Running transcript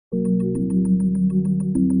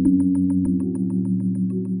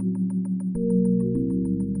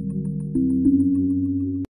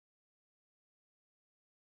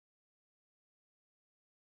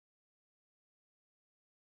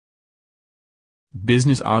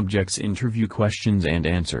Business Objects interview questions and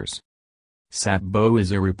answers. SAP BO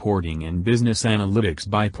is a reporting and business analytics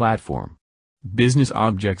by platform. Business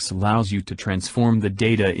Objects allows you to transform the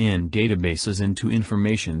data in databases into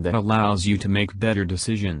information that allows you to make better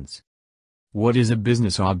decisions. What is a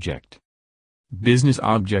business object? Business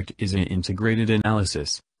object is an integrated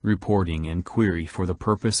analysis, reporting and query for the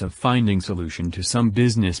purpose of finding solution to some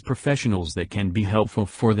business professionals that can be helpful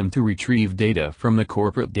for them to retrieve data from the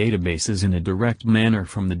corporate databases in a direct manner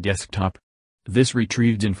from the desktop. This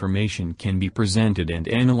retrieved information can be presented and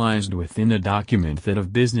analyzed within a document that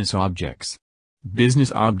of business objects.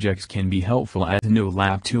 Business objects can be helpful as no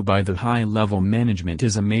lab tool by the high-level management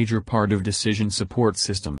is a major part of decision support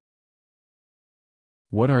system.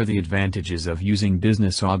 What are the advantages of using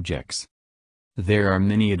business objects? There are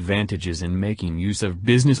many advantages in making use of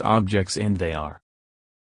business objects, and they are: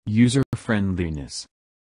 user-friendliness,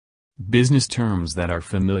 business terms that are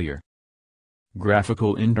familiar,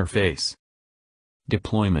 graphical interface,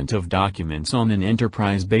 deployment of documents on an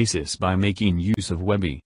enterprise basis by making use of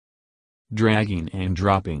Webby, dragging and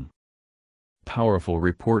dropping, powerful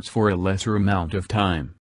reports for a lesser amount of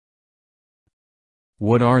time.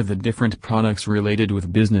 What are the different products related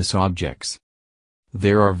with business objects?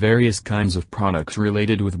 There are various kinds of products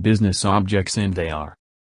related with business objects, and they are: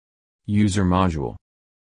 user module,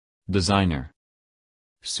 designer,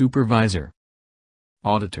 supervisor,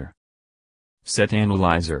 auditor, set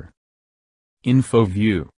analyzer, info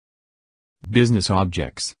view. Business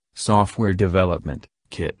objects, software development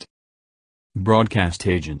kit, broadcast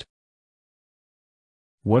agent.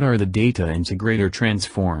 What are the data integrator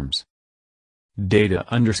transforms?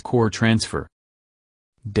 Data_transfer,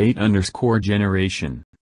 date_generation,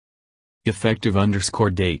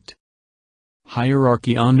 effective_date,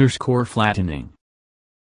 hierarchy_flattening,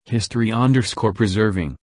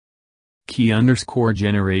 history_preserving,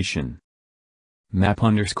 key_generation,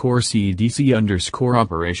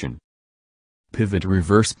 map_cdc_operation, pivot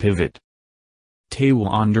reverse pivot,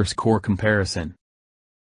 table_comparison,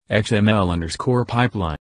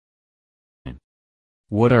 XML_pipeline.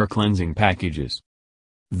 What are cleansing packages?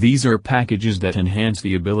 These are packages that enhance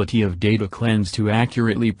the ability of data cleanse to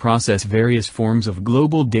accurately process various forms of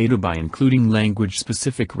global data by including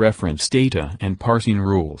language-specific reference data and parsing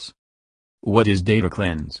rules. What is data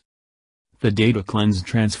cleanse? The data cleanse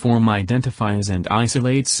transform identifies and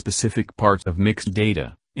isolates specific parts of mixed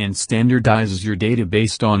data, and standardizes your data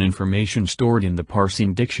based on information stored in the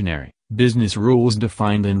parsing dictionary, business rules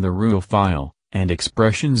defined in the rule file, and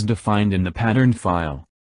expressions defined in the pattern file.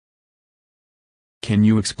 Can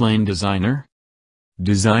you explain designer?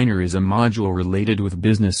 Designer is a module related with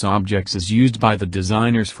business objects is used by the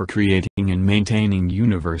designers for creating and maintaining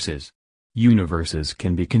universes. Universes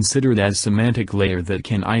can be considered as semantic layer that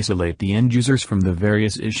can isolate the end users from the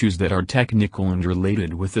various issues that are technical and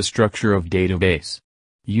related with the structure of database.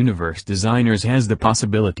 Universe designers has the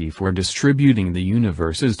possibility for distributing the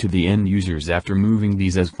universes to the end users after moving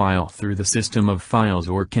these as file through the system of files,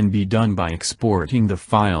 or can be done by exporting the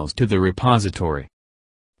files to the repository.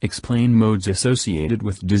 Explain modes associated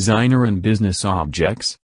with designer and business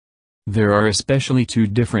objects. There are especially two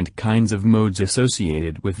different kinds of modes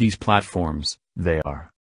associated with these platforms. They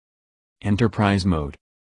are enterprise mode,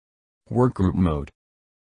 workgroup mode.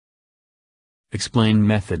 Explain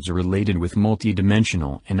methods related with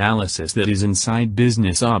multidimensional analysis that is inside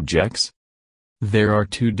business objects. There are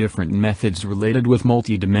two different methods related with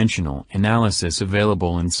multidimensional analysis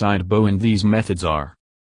available inside BO, and these methods are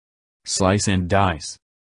slice and dice,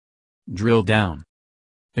 drill down.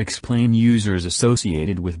 Explain users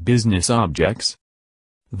associated with business objects.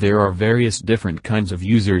 There are various different kinds of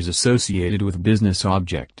users associated with business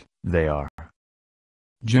object. They are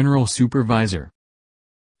general supervisor,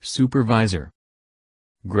 supervisor,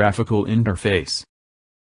 graphical interface,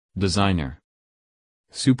 designer,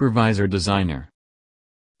 supervisor designer,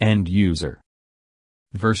 end user,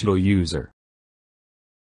 versatile user.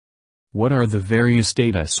 What are the various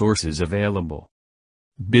data sources available?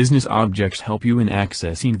 Business objects help you in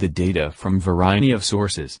accessing the data from variety of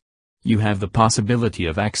sources. You have the possibility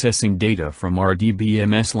of accessing data from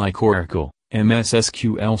RDBMS like Oracle, MS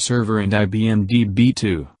SQL Server and IBM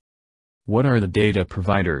DB2. What are the data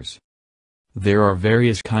providers? There are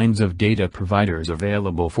various kinds of data providers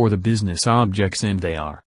available for the business objects, and they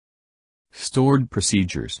are stored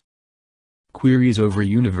procedures, queries over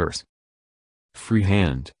universe,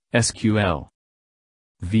 freehand, SQL,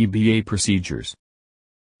 VBA procedures,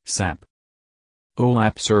 SAP,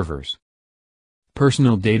 OLAP servers,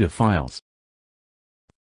 personal data files.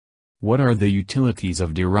 What are the utilities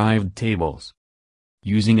of derived tables?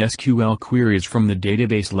 Using SQL queries from the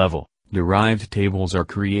database level, derived tables are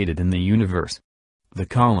created in the universe. The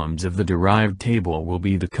columns of the derived table will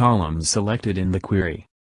be the columns selected in the query.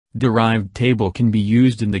 Derived table can be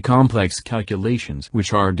used in the complex calculations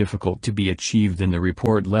which are difficult to be achieved in the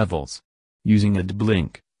report levels. Using a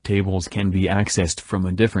blink, tables can be accessed from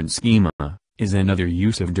a different schema, is another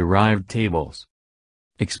use of derived tables.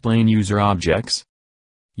 Explain user objects.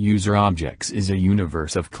 User objects is a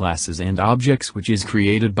universe of classes and objects which is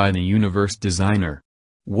created by the universe designer.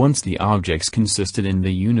 Once the objects consisted in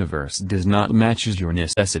the universe does not matches your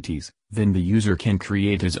necessities, then the user can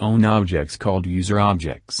create his own objects called user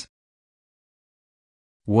objects.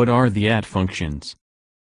 What are the at functions?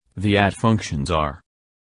 The at functions are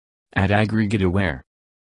at aggregate aware,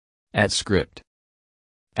 at script,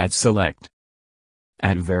 at select,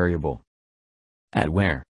 at variable, at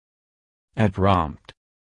where, at prompt.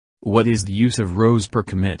 What is the use of rows per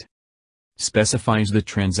commit? Specifies the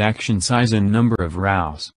transaction size and number of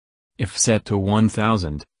rows. If set to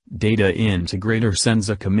 1000, data integrator sends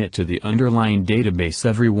a commit to the underlying database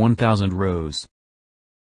every 1000 rows.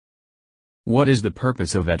 What is the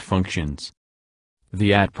purpose of at functions?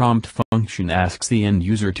 The at prompt function asks the end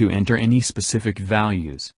user to enter any specific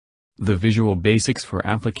values. The Visual Basics for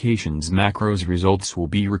Applications macros results will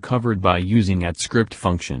be recovered by using at script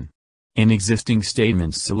function. An existing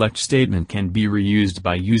statement's select statement can be reused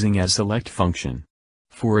by using as select function.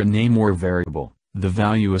 For a name or variable, the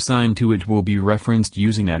value assigned to it will be referenced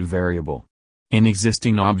using at variable. An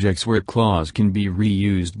existing object's where clause can be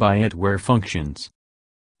reused by at where functions.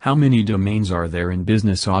 How many domains are there in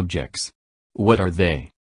business objects? What are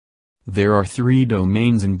they? There are 3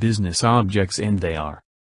 domains in business objects and they are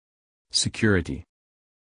security,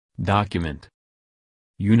 document,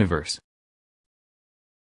 universe.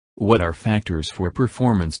 What are factors for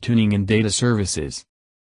performance tuning in data services?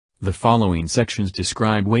 The following sections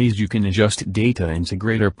describe ways you can adjust data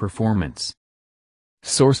integrator performance.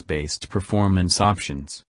 Source-based performance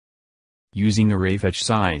options. Using array fetch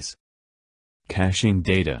size. Caching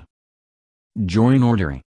data. Join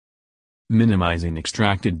ordering. Minimizing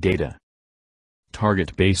extracted data.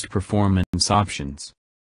 Target-based performance options.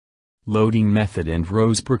 Loading method and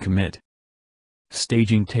rows per commit.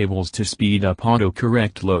 Staging tables to speed up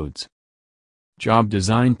autocorrect loads. Job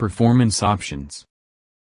design performance options.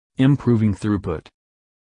 Improving throughput.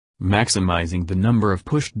 Maximizing the number of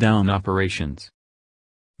push-down operations.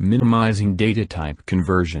 Minimizing data type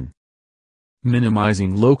conversion.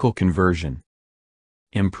 Minimizing local conversion.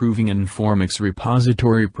 Improving Informix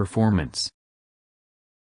repository performance.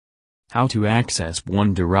 How to access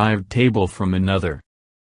one derived table from another.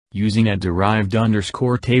 Using a derived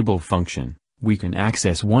underscore table function, we can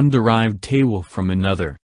access one derived table from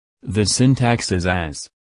another. The syntax is as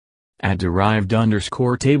at derived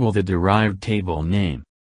underscore table the derived table name.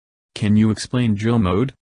 Can you explain drill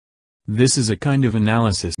mode? This is a kind of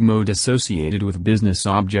analysis mode associated with business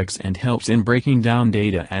objects and helps in breaking down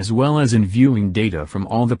data as well as in viewing data from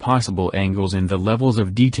all the possible angles and the levels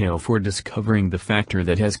of detail for discovering the factor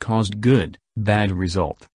that has caused good, bad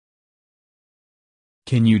result.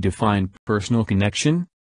 Can you define personal connection?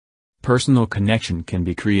 Personal connection can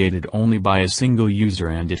be created only by a single user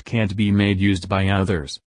and it can't be made used by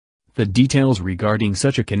others. The details regarding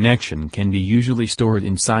such a connection can be usually stored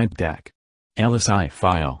inside LSI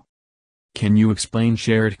file. Can you explain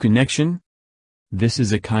shared connection? This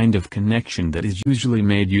is a kind of connection that is usually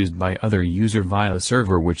made used by other user via a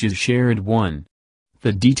server which is shared one.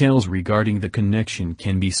 The details regarding the connection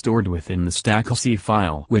can be stored within the LSI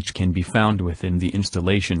file which can be found within the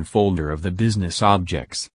installation folder of the business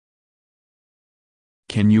objects.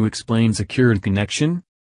 Can you explain secured connection?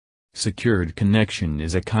 Secured connection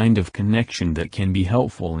is a kind of connection that can be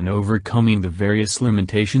helpful in overcoming the various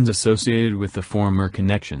limitations associated with the former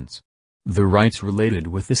connections. The rights related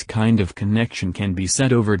with this kind of connection can be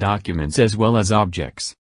set over documents as well as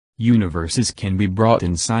objects. Universes can be brought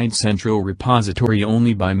inside central repository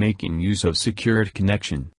only by making use of secured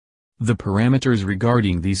connection. The parameters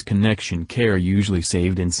regarding these connection are usually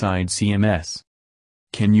saved inside CMS.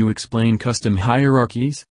 Can you explain custom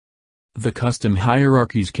hierarchies? The custom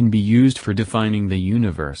hierarchies can be used for defining the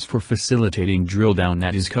universe for facilitating drill down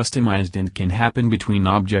that is customized and can happen between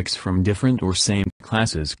objects from different or same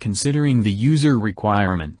classes considering the user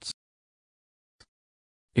requirements.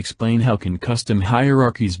 Explain how can custom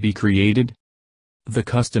hierarchies be created? The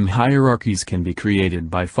custom hierarchies can be created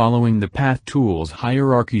by following the path tools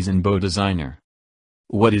hierarchies in BoDesigner.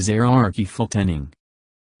 What is hierarchy flattening?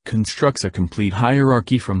 Constructs a complete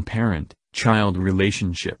hierarchy from parent-child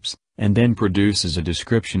relationships, and then produces a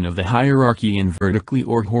description of the hierarchy in vertically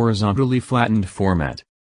or horizontally flattened format.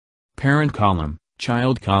 Parent column,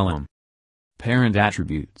 child column. Parent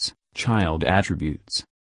attributes, child attributes.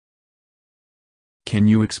 Can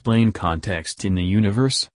you explain context in the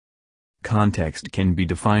universe? Context can be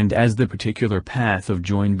defined as the particular path of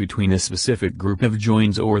join between a specific group of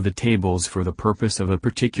joins or the tables for the purpose of a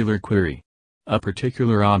particular query. A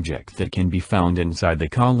particular object that can be found inside the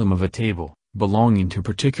column of a table, belonging to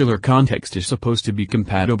particular context, is supposed to be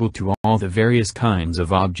compatible to all the various kinds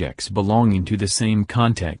of objects belonging to the same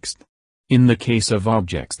context. In the case of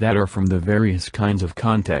objects that are from the various kinds of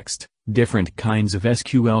context, different kinds of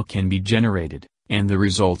SQL can be generated, and the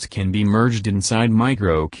results can be merged inside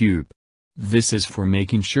microcube. This is for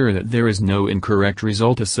making sure that there is no incorrect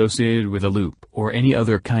result associated with a loop or any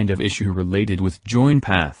other kind of issue related with join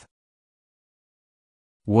path.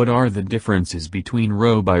 What are the differences between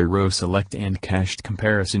row-by-row select and cached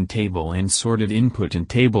comparison table and sorted input and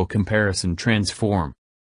table comparison transform?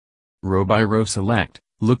 Row-by-row select: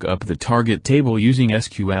 look up the target table using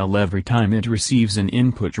SQL every time it receives an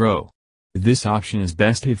input row. This option is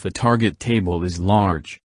best if the target table is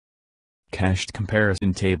large. Cached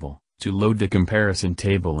comparison table: to load the comparison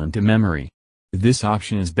table into memory. This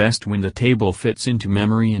option is best when the table fits into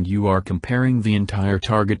memory and you are comparing the entire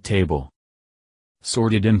target table.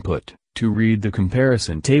 Sorted input: to read the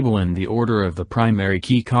comparison table in the order of the primary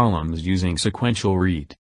key columns using sequential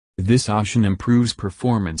read. This option improves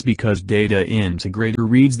performance because data integrator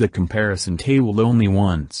reads the comparison table only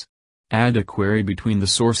once. Add a query between the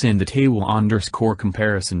source and the table _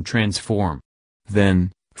 comparison transform.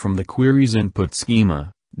 Then, from the query's input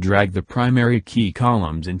schema, drag the primary key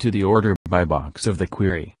columns into the order by box of the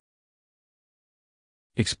query.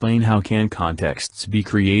 Explain how can contexts be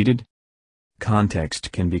created.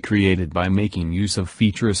 Context can be created by making use of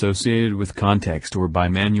feature associated with context or by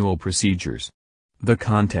manual procedures. The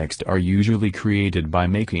context are usually created by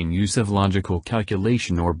making use of logical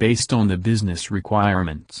calculation or based on the business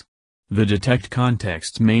requirements. The detect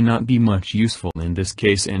context may not be much useful in this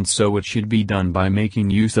case, and so it should be done by making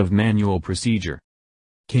use of manual procedure.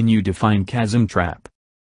 Can you define chasm trap?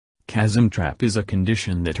 Chasm trap is a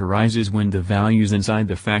condition that arises when the values inside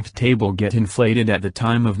the fact table get inflated at the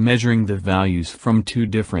time of measuring the values from two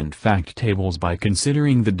different fact tables by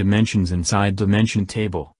considering the dimensions inside dimension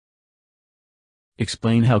table.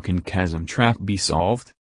 Explain how can chasm trap be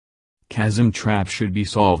solved. Chasm trap should be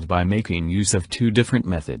solved by making use of two different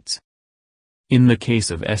methods. In the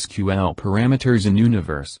case of SQL parameters in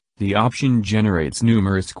Universe, the option generates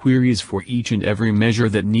numerous queries for each and every measure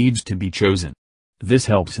that needs to be chosen. This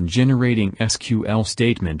helps in generating SQL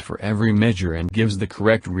statement for every measure and gives the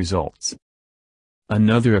correct results.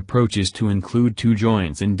 Another approach is to include two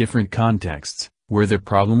joins in different contexts, where the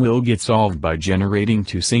problem will get solved by generating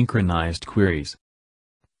two synchronized queries.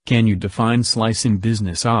 Can you define slice in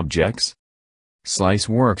Business Objects? Slice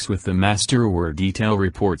works with the master or detail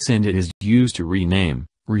reports and it is used to rename,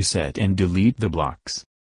 reset and delete the blocks.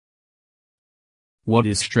 What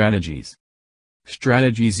is strategies?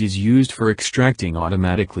 Strategies is used for extracting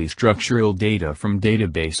automatically structural data from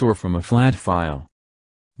database or from a flat file.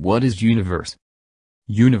 What is Universe?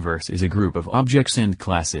 Universe is a group of objects and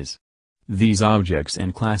classes. These objects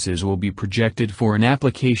and classes will be projected for an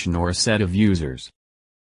application or a set of users.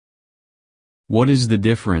 What is the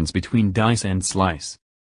difference between dice and slice?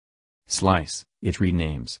 Slice, it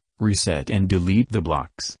renames, reset and delete the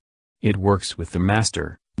blocks. It works with the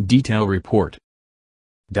master, detail report.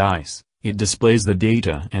 Dice, it displays the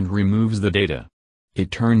data and removes the data. It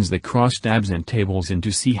turns the crossed tabs and tables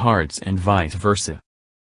into C hearts and vice versa.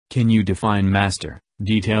 Can you define master,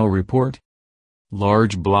 detail report?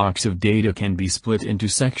 Large blocks of data can be split into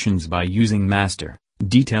sections by using master,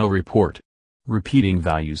 detail report. Repeating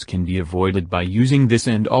values can be avoided by using this,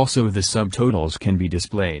 and also the subtotals can be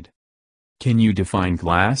displayed. Can you define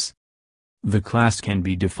class? The class can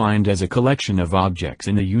be defined as a collection of objects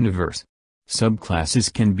in the universe.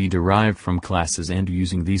 Subclasses can be derived from classes, and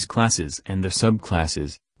using these classes and the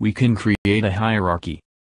subclasses, we can create a hierarchy.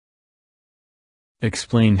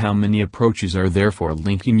 Explain how many approaches are there for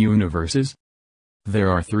linking universes.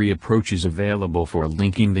 There are three approaches available for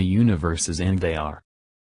linking the universes, and they are: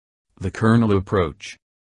 the kernel approach,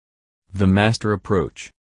 the master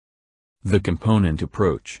approach, the component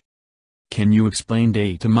approach. Can you explain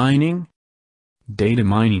data mining? Data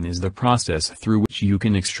mining is the process through which you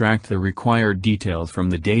can extract the required details from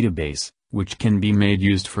the database, which can be made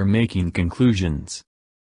used for making conclusions.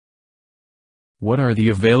 What are the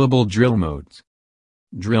available drill modes?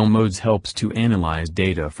 Drill modes helps to analyze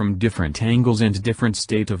data from different angles and different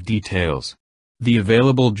state of details. The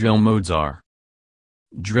available drill modes are: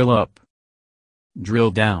 drill up,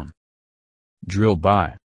 drill down, drill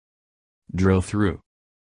by, drill through.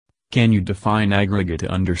 Can you define aggregate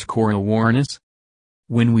 _ awareness?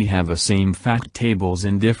 When we have the same fact tables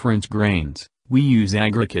in different grains, We use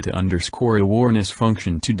aggregate_awareness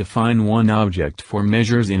function to define one object for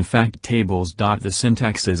measures in fact tables. The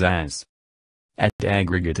syntax is as at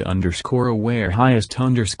aggregate_aware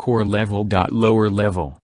highest_level. Lower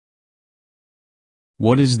level.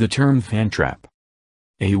 What is the term fan trap?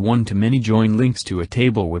 A one-to-many join links to a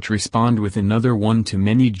table which respond with another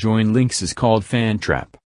one-to-many join links is called fan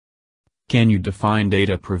trap. Can you define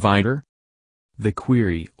data provider? The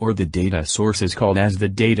query or the data source is called as the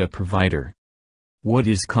data provider. What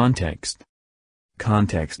is context?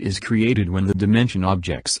 Context is created when the dimension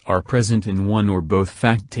objects are present in one or both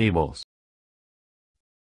fact tables.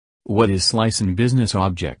 What is slice in business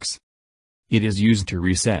objects? It is used to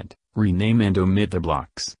reset, rename and omit the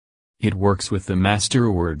blocks. It works with the master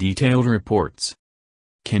or detailed reports.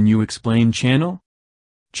 Can you explain channel?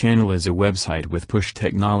 Channel is a website with push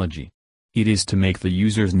technology. It is to make the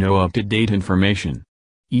users know up-to-date information.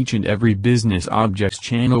 Each and every business objects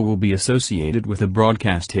channel will be associated with a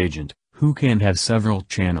broadcast agent, who can have several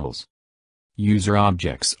channels. User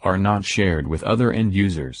objects are not shared with other end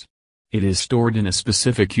users. It is stored in a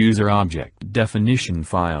specific user object definition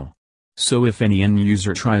file. So if any end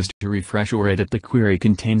user tries to refresh or edit the query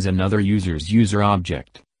contains another user's user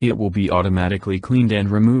object, it will be automatically cleaned and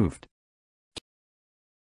removed.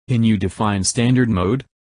 Can you define standard mode?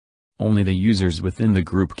 Only the users within the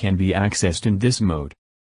group can be accessed in this mode.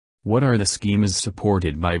 What are the schemas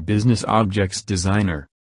supported by Business Objects Designer?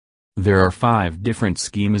 There are 5 different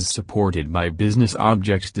schemas supported by Business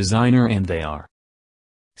Objects Designer and they are: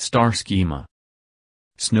 Star schema,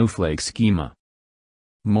 Snowflake schema,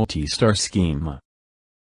 Multi-star schema,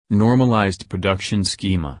 Normalized production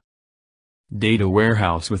schema, Data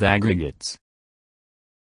warehouse with aggregates.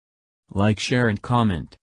 Like, share and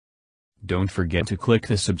comment. Don't forget to click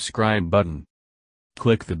the subscribe button.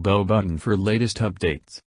 Click the bell button for latest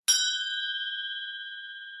updates.